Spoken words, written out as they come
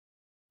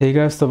Hey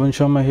guys, Tapan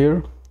Sharma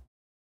here.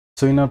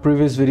 So in our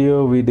previous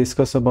video, we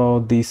discussed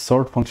about the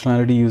sort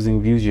functionality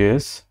using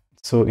Vue.js.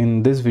 So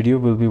in this video,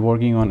 we'll be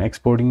working on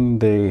exporting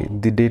the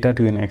data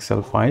to an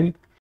Excel file.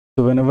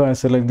 So whenever I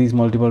select these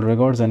multiple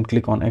records and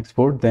click on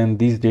export, then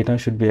these data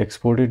should be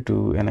exported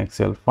to an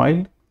Excel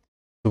file.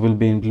 So we'll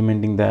be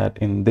implementing that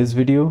in this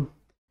video.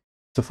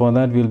 So for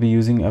that, we'll be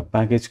using a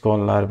package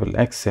called Laravel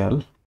Excel.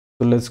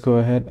 So let's go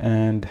ahead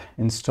and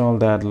install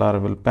that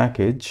Laravel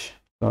package.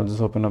 So I'll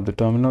just open up the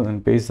terminal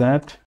and paste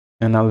that.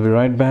 And I'll be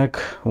right back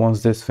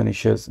once this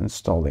finishes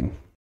installing.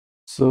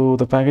 So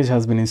the package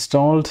has been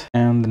installed,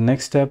 and the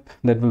next step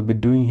that we'll be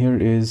doing here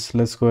is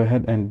let's go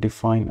ahead and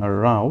define a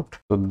route.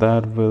 So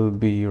that will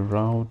be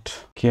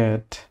route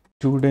get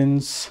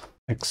students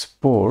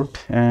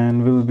export,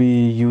 and we'll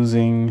be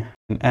using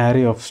an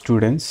array of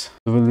students.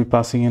 So we'll be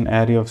passing an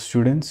array of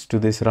students to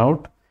this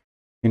route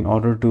in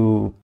order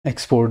to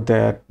export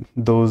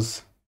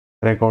those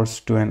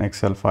records to an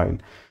Excel file.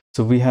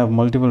 So we have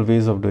multiple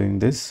ways of doing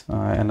this,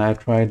 and I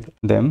tried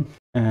them,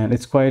 and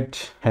it's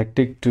quite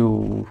hectic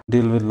to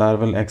deal with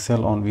Laravel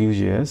Excel on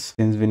Vue.js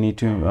since we need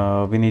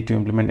to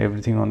implement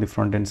everything on the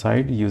front end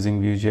side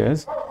using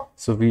Vue.js.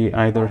 So we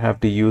either have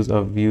to use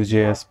a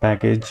Vue.js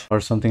package or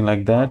something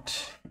like that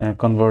and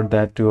convert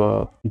that to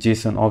a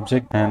JSON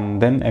object and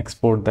then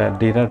export that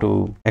data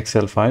to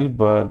Excel file.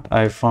 But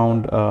I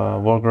found a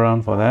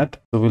workaround for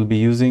that. So we'll be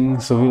using,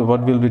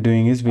 what we'll be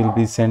doing is we'll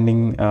be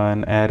sending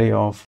an array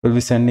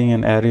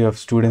of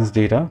students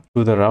data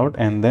to the route,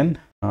 and then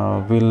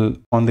we'll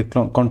on the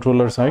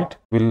controller side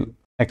we'll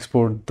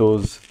export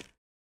those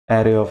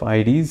array of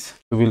IDs.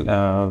 So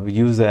we'll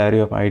use the array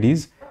of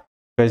IDs,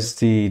 fetch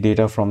the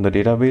data from the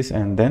database,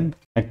 and then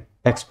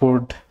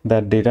export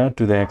that data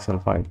to the Excel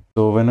file.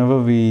 So whenever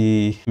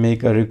we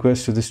make a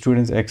request to the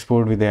students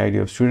export with the ID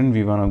of student,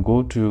 we want to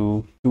go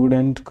to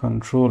student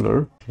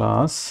controller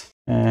class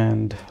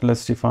and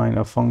let's define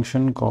a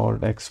function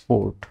called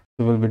export.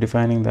 So we'll be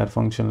defining that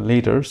function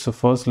later. So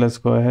first let's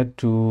go ahead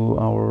to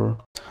our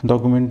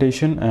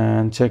documentation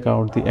and check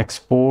out the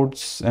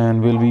exports,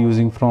 and we'll be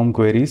using from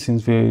query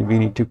since we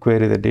need to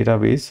query the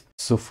database.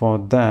 So for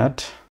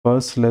that,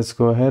 first let's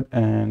go ahead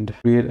and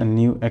create a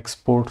new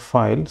export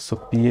file. So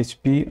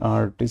php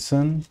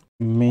artisan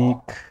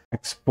make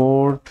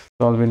export.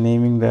 So I'll be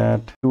naming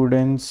that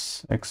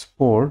students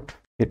export.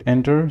 Hit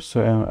enter.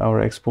 So our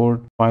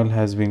export file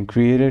has been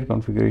created,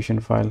 configuration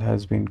file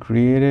has been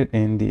created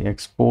in the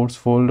exports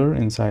folder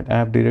inside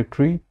app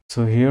directory.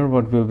 So here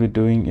what we'll be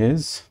doing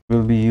is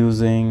we'll be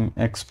using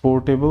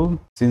exportable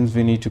since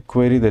we need to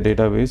query the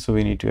database, so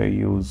we need to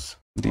use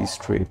these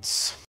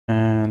traits.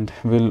 And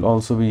we'll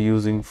also be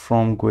using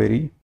from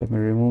query. Let me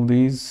remove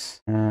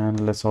these and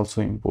let's also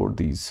import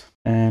these.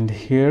 And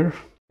here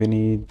we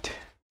need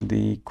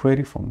the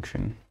query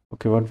function.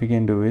 Okay, what we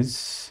can do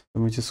is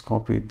let me just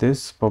copy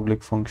this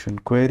public function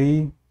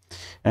query,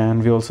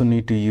 and we also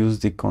need to use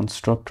the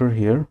constructor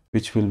here,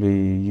 which will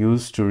be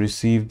used to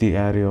receive the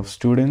array of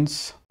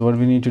students. So what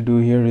we need to do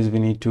here is we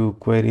need to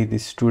query the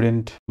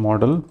student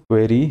model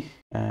query,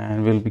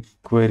 and we'll be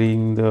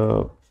querying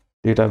the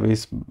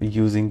database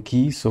using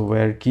key. So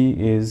where key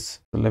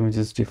is, so let me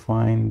just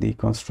define the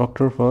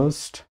constructor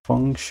first,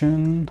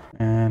 function,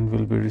 and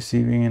we'll be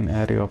receiving an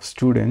array of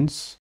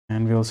students.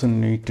 And we also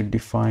need to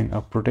define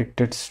a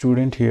protected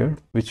student here,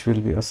 which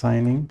will be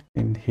assigning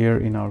in here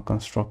in our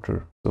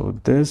constructor. So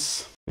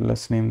this,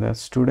 let's name that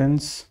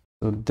students.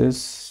 So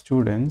this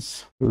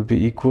students will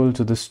be equal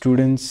to the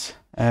students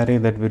array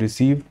that we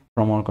receive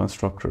from our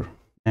constructor.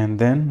 And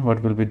then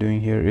what we'll be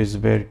doing here is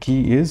where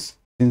key is,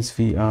 since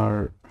we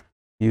are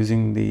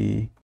using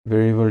the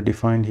variable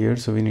defined here,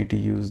 so we need to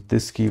use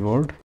this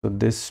keyword. So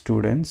this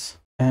students.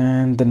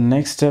 And the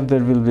next step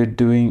that we'll be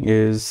doing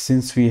is,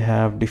 since we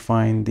have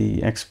defined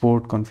the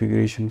export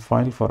configuration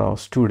file for our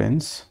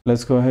students,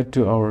 let's go ahead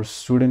to our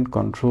student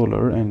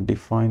controller and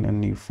define a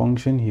new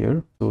function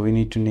here. So we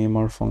need to name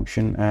our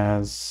function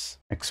as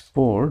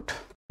export,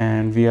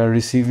 and we are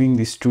receiving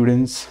the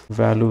students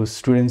value,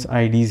 students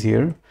IDs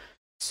here.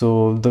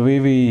 So the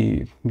way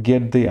we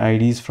get the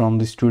IDs from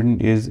the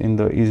student is in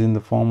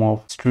the form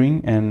of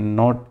string and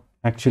not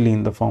actually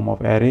in the form of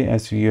array,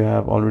 as you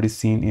have already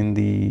seen in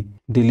the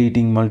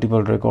deleting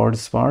multiple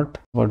records part.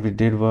 What we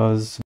did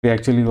was we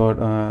actually got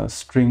a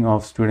string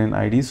of student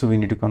ID, so we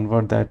need to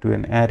convert that to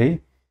an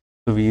array.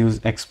 So we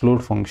use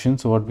explode function.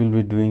 So what we'll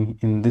be doing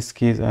in this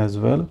case as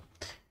well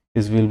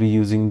is we'll be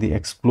using the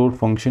explode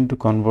function to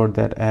convert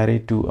that array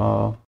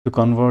to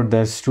convert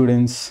that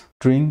students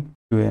string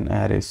to an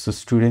array. So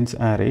students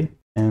array,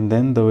 and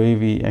then the way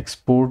we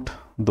export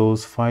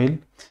those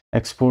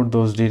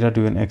data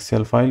to an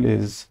Excel file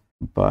is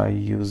by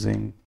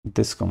using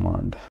this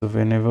command. So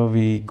whenever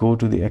we go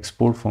to the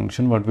export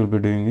function, what we'll be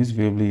doing is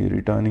we'll be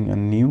returning a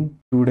new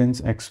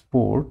students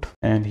export,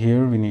 and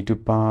here we need to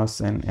pass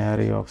an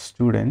array of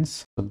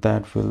students. So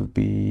that will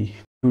be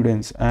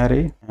students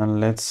array, and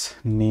let's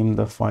name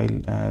the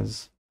file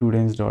as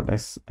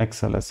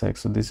students.xlsx.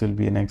 So this will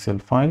be an Excel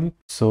file.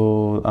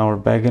 So our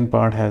backend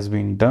part has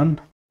been done.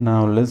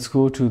 Now let's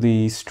go to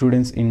the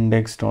students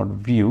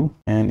index.view,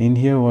 and in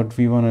here what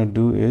we want to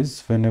do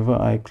is whenever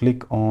I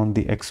click on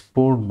the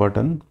export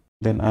button,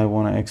 then I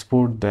want to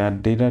export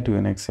that data to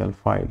an Excel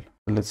file.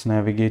 So let's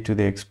navigate to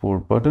the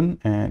export button,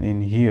 and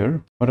in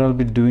here what I'll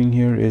be doing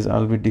here is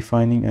I'll be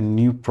defining a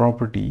new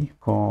property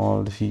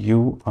called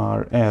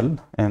URL,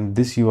 and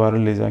this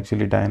URL is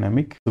actually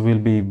dynamic. So we'll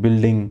be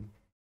building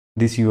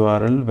this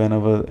URL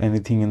whenever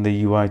anything in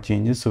the UI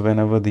changes. So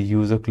whenever the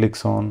user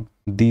clicks on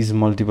these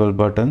multiple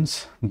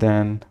buttons,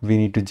 then we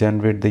need to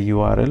generate the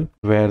URL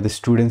where the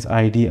student's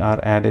ID are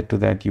added to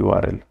that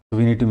URL. So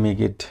we need to make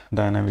it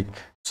dynamic.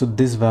 So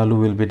this value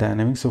will be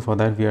dynamic. So for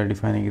that we are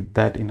defining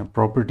that in a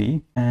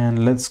property,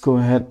 and let's go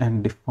ahead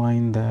and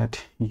define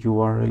that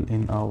URL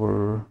in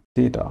our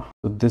data.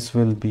 So this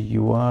will be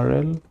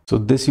URL. So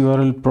this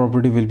URL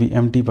property will be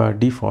empty by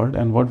default,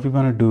 and what we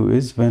want to do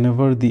is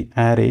whenever the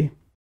array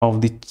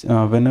of the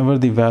whenever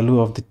the value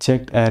of the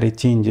checked array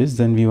changes,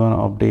 then we want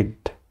to update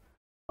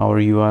our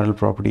URL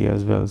property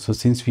as well. So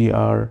since we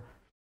are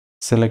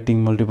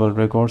selecting multiple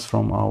records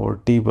from our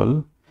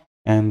table,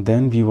 and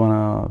then we want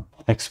to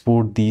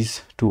export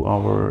these to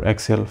our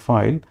Excel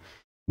file,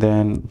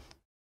 then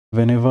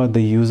whenever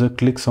the user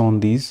clicks on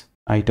these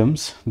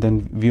items,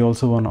 then we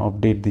also want to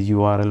update the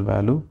URL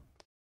value.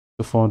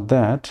 So for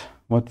that,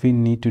 what we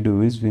need to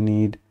do is we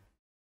need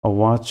a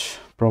watch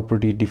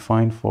property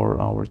defined for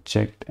our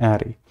checked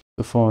array.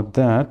 So for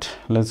that,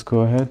 let's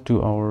go ahead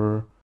to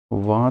our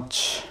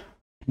watch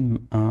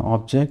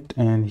object,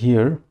 and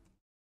here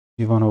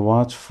we want to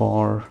watch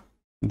for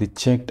the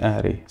checked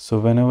array. So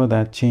whenever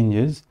that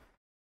changes,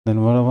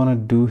 then what I want to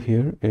do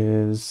here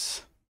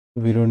is,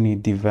 we don't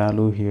need the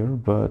value here,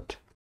 but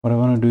what I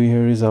want to do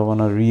here is I want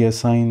to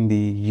reassign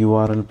the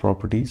URL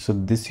property. So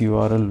this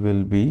URL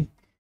will be,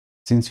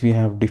 since we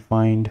have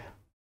defined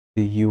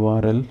the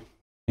URL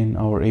in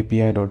our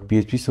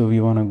api.php, so we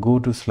want to go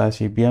to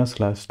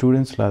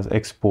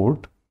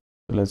 /api/student/export.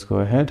 So let's go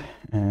ahead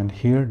and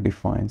here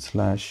define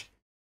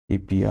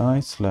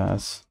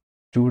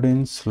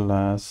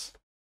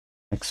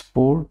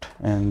 /api/student/export,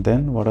 and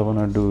then what I want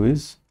to do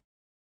is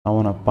I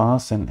want to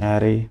pass an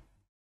array.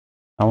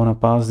 I want to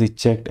pass the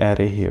checked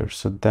array here,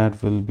 so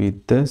that will be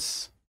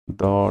this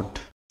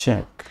dot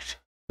checked.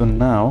 So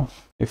now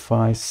if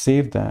I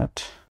save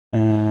that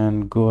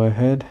and go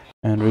ahead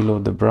and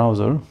reload the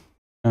browser,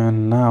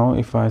 and now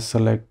if I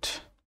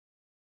select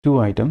two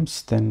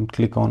items, then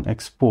click on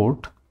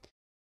export,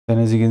 then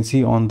as you can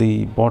see on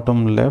the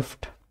bottom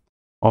left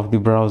of the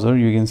browser,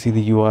 you can see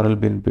the URL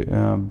been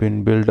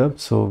built up.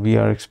 So we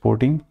are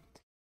exporting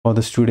for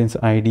the students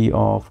ID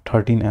of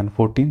 13 and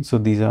 14. So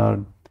these are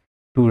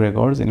two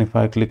records, and if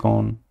I click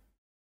on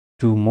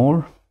two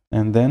more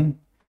and then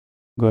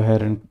go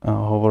ahead and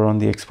hover on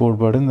the export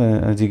button,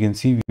 then as you can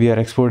see we are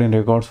exporting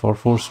records for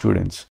 4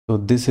 students. So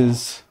this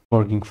is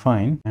working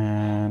fine,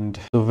 and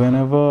so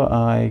whenever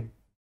I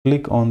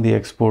click on the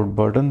export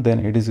button, then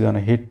it is going to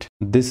hit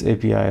this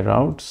API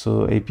route.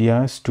 So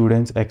API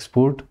students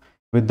export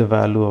with the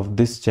value of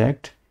this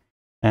checked,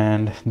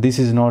 and this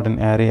is not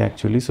an array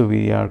actually, so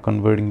we are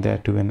converting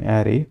that to an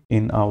array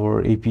in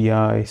our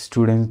API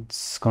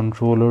students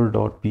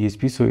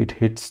controller.php. So it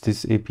hits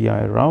this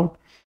API route,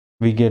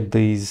 we get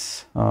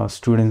these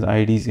students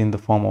IDs in the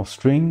form of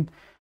string,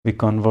 we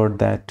convert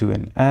that to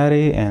an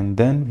array, and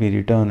then we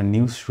return a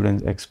new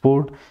students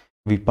export.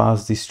 We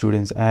pass the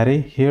students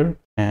array here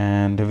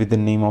and with the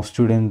name of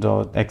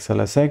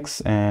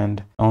student.xlsx,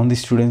 and on the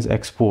students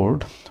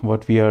export,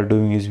 what we are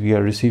doing is we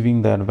are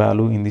receiving that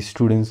value in the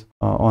students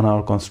on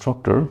our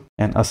constructor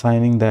and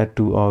assigning that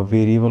to a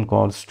variable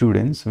called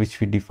students, which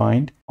we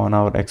defined on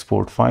our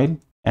export file.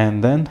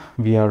 And then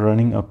we are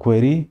running a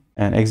query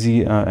and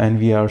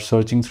we are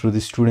searching through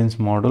the students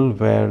model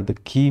where the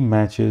key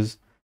matches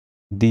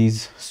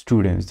these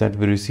students that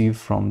we receive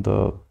from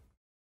the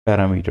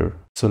parameter.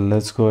 So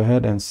let's go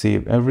ahead and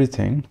save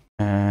everything.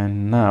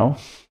 And now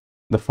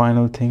the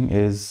final thing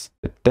is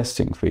the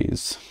testing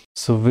phase.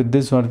 So with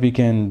this, what we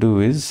can do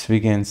is we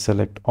can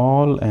select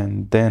all,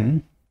 and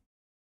then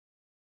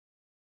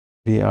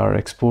we are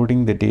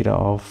exporting the data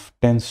of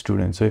 10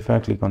 students. So if I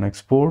click on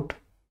export,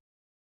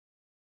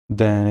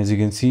 then as you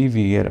can see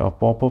we get a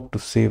pop-up to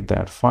save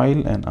that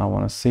file, and I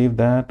want to save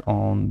that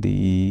on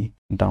the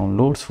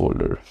downloads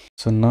folder.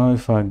 So now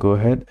if I go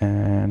ahead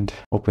and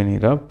open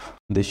it up,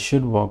 this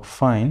should work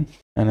fine,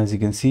 and as you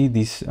can see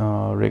these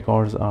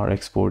records are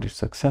exported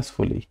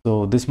successfully.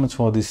 So this much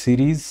for this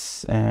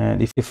series,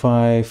 and if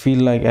I feel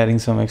like adding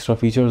some extra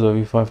features, or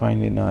if I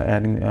find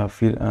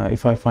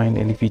if I find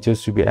any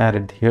features to be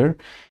added here,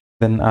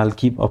 then I'll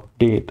keep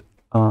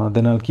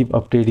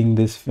updating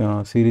this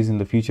series in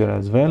the future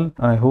as well.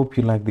 I hope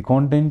you like the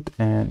content,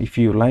 and if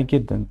you like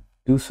it, then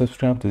do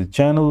subscribe to the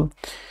channel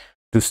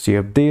to stay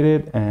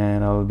updated,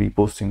 and I'll be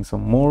posting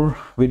some more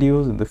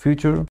videos in the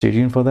future. Stay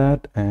tuned for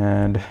that,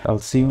 and I'll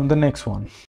see you in the next one.